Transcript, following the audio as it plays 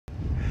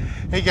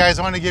Hey guys,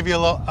 I want to give you a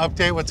little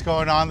update what's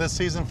going on this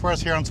season for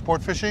us here on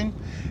Sport Fishing.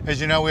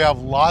 As you know, we have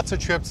lots of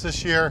trips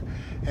this year,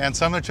 and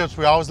some of the trips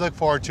we always look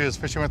forward to is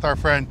fishing with our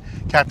friend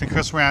Captain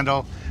Chris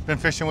Randal. Been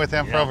fishing with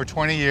him for over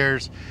 20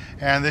 years,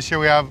 and this year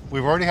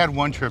we've already had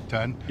one trip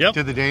done.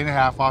 Did the day and a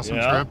half, awesome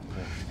trip,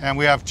 and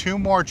we have 2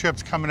 more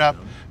trips coming up.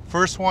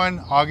 First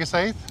one, August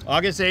 8th.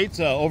 August 8th,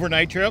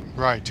 overnight trip.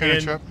 Right,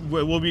 tuna trip.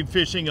 We'll be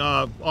fishing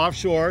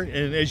offshore.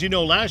 And as you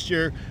know, last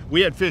year,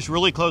 we had fish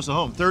really close to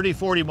home, 30,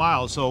 40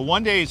 miles. So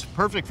one day is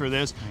perfect for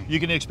this. You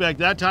can expect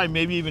that time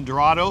maybe even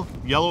Dorado,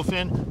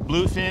 yellowfin,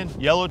 bluefin,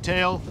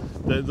 yellowtail,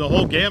 the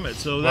whole gamut.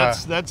 So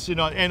that's you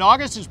know, and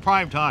August is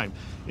prime time.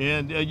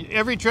 And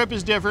every trip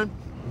is different,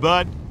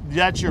 but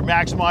that's your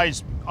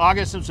maximized.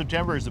 August and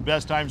September is the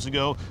best times to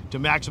go to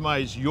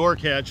maximize your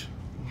catch,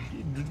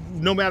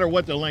 no matter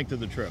what the length of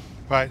the trip.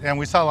 Right, and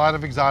we saw a lot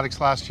of exotics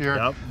last year.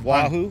 Yep.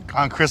 Wahoo.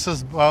 On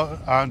Chris's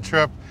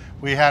trip,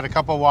 we had a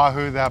couple of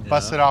wahoo that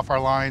busted off our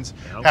lines,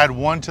 had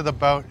one to the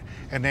boat,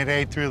 and it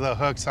ate through the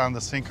hooks on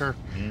the sinker,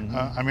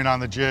 I mean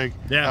on the jig.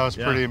 That was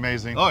pretty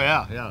amazing. Oh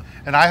yeah.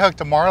 And I hooked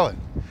a marlin.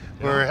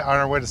 We were on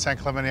our way to San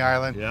Clemente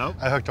Island.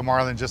 I hooked a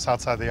marlin just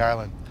outside the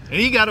island. And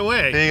he got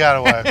away. He got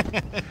away.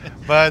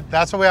 But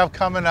that's what we have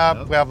coming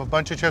up. We have a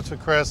bunch of trips with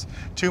Chris,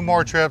 2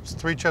 more trips,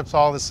 3 trips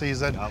all this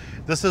season.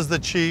 This is the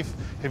Chief.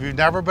 If you've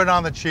never been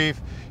on the Chief,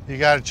 you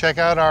got to check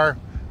out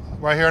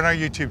right here on our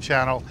YouTube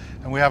channel.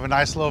 And we have a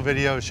nice little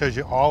video that shows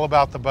you all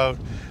about the boat,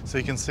 so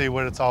you can see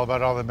what it's all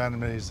about, all the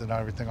amenities and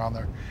everything on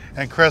there.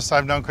 And Chris,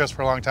 I've known Chris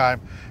for a long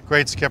time.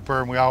 Great skipper,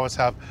 and we always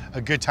have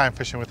a good time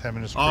fishing with him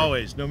and his crew.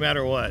 Always, no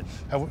matter what.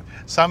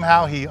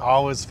 Somehow he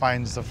always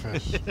finds the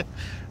fish.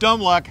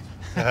 Dumb luck.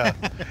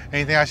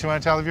 Anything else you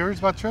want to tell the viewers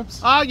about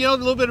trips? You know, a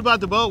little bit about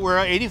the boat. We're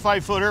an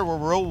 85-footer. We're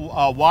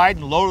real wide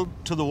and low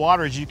to the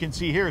water, as you can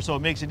see here, so it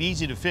makes it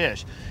easy to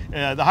fish.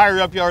 The higher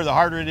up you are, the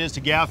harder it is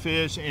to gaff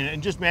fish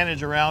and just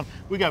manage around.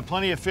 We got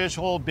plenty of fish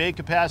hold, bait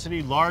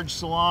capacity, large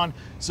salon.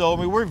 So, I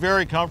mean, we're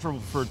very comfortable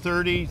for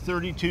 30,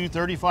 32,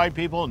 35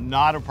 people,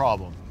 not a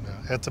problem.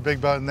 Yeah, it's a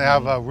big boat, and they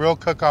have a real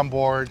cook on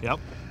board.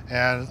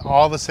 And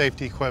all the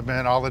safety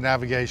equipment, all the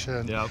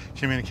navigation,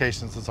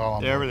 communications, it's all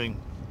on board. Everything,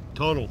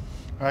 total.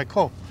 All right,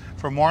 cool.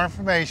 For more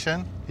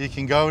information, you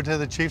can go to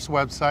the Chief's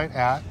website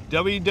at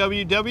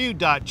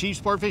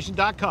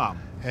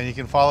www.chiefsportfishing.com. And you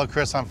can follow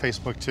Chris on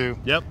Facebook too.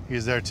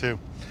 He's there too.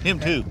 Him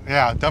too.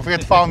 Yeah, don't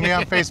forget to follow me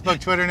on Facebook,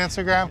 Twitter, and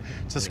Instagram.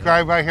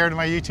 Subscribe right here to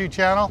my YouTube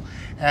channel.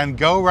 And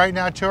go right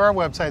now to our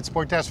website,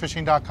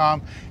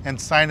 sport-fishing.com,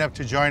 and sign up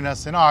to join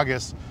us in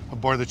August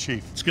aboard the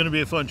Chief. It's going to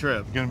be a fun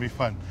trip. It's going to be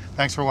fun.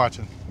 Thanks for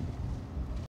watching.